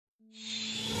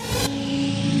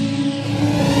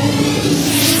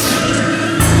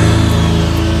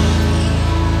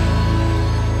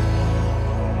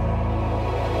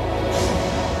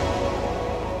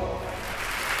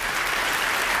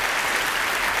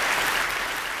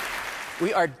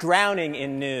We are drowning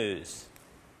in news.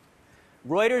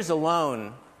 Reuters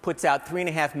alone puts out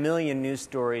 3.5 million news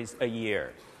stories a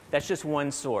year. That's just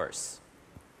one source.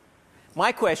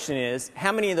 My question is,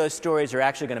 how many of those stories are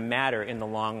actually going to matter in the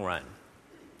long run?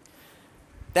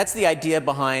 That's the idea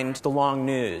behind The Long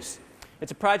News.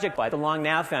 It's a project by the Long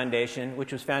Now Foundation,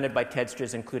 which was founded by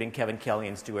TEDsters, including Kevin Kelly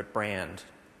and Stuart Brand.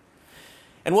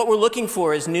 And what we're looking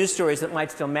for is news stories that might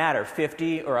still matter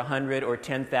 50 or 100 or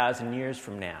 10,000 years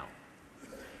from now.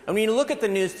 And when you look at the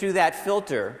news through that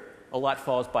filter, a lot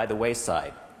falls by the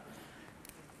wayside.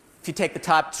 If you take the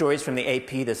top stories from the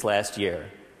AP this last year,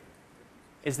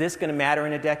 is this going to matter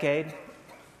in a decade?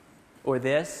 Or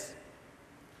this?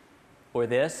 Or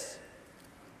this?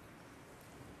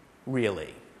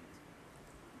 Really?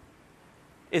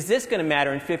 Is this going to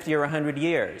matter in 50 or 100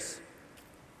 years?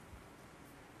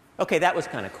 Okay, that was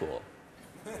kind of cool.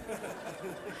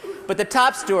 But the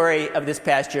top story of this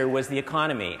past year was the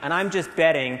economy, and I'm just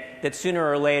betting that sooner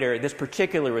or later this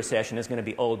particular recession is going to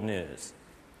be old news.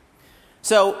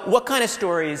 So what kind of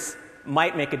stories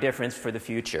might make a difference for the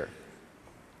future?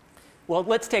 Well,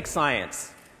 let's take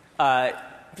science.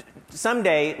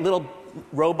 Someday, little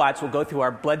robots will go through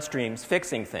our bloodstreams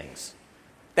fixing things.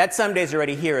 That someday's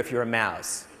already here if you're a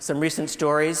mouse. Some recent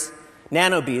stories: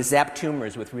 nanobees zap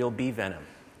tumors with real bee venom.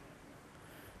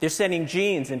 They're sending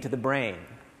genes into the brain.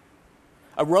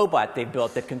 A robot they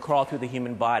built that can crawl through the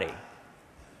human body.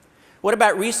 What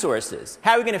about resources?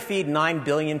 How are we going to feed 9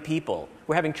 billion people?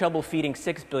 We're having trouble feeding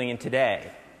 6 billion today.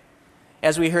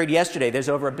 As we heard yesterday, there's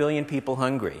over 1 billion people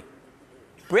hungry.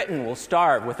 Britain will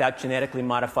starve without genetically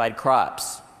modified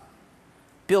crops.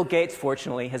 Bill Gates,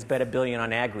 fortunately, has bet $1 billion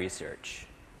on ag research.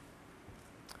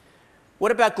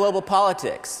 What about global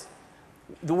politics?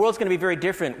 The world's going to be very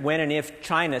different when and if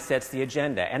China sets the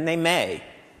agenda, and they may.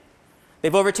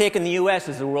 They've overtaken the US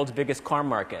as the world's biggest car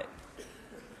market.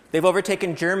 They've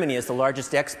overtaken Germany as the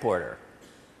largest exporter.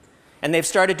 And they've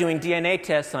started doing DNA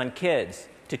tests on kids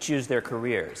to choose their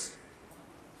careers.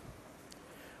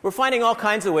 We're finding all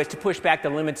kinds of ways to push back the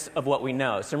limits of what we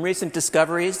know. Some recent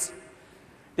discoveries: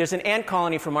 there's an ant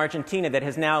colony from Argentina that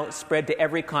has now spread to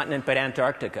every continent but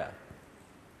Antarctica.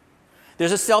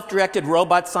 There's a self-directed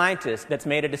robot scientist that's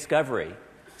made a discovery.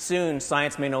 Soon,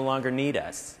 science may no longer need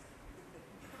us.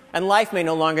 And life may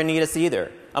no longer need us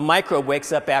either. A microbe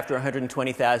wakes up after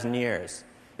 120,000 years.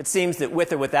 It seems that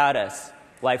with or without us,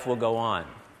 life will go on.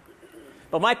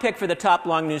 But my pick for the top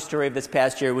long news story of this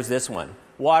past year was this one: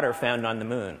 water found on the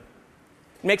moon.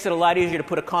 It makes it a lot easier to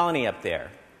put a colony up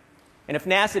there. And if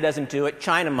NASA doesn't do it,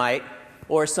 China might,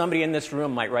 or somebody in this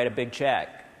room might write a big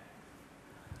check.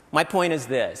 My point is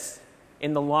this: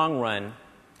 in the long run,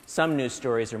 some news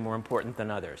stories are more important than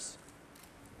others.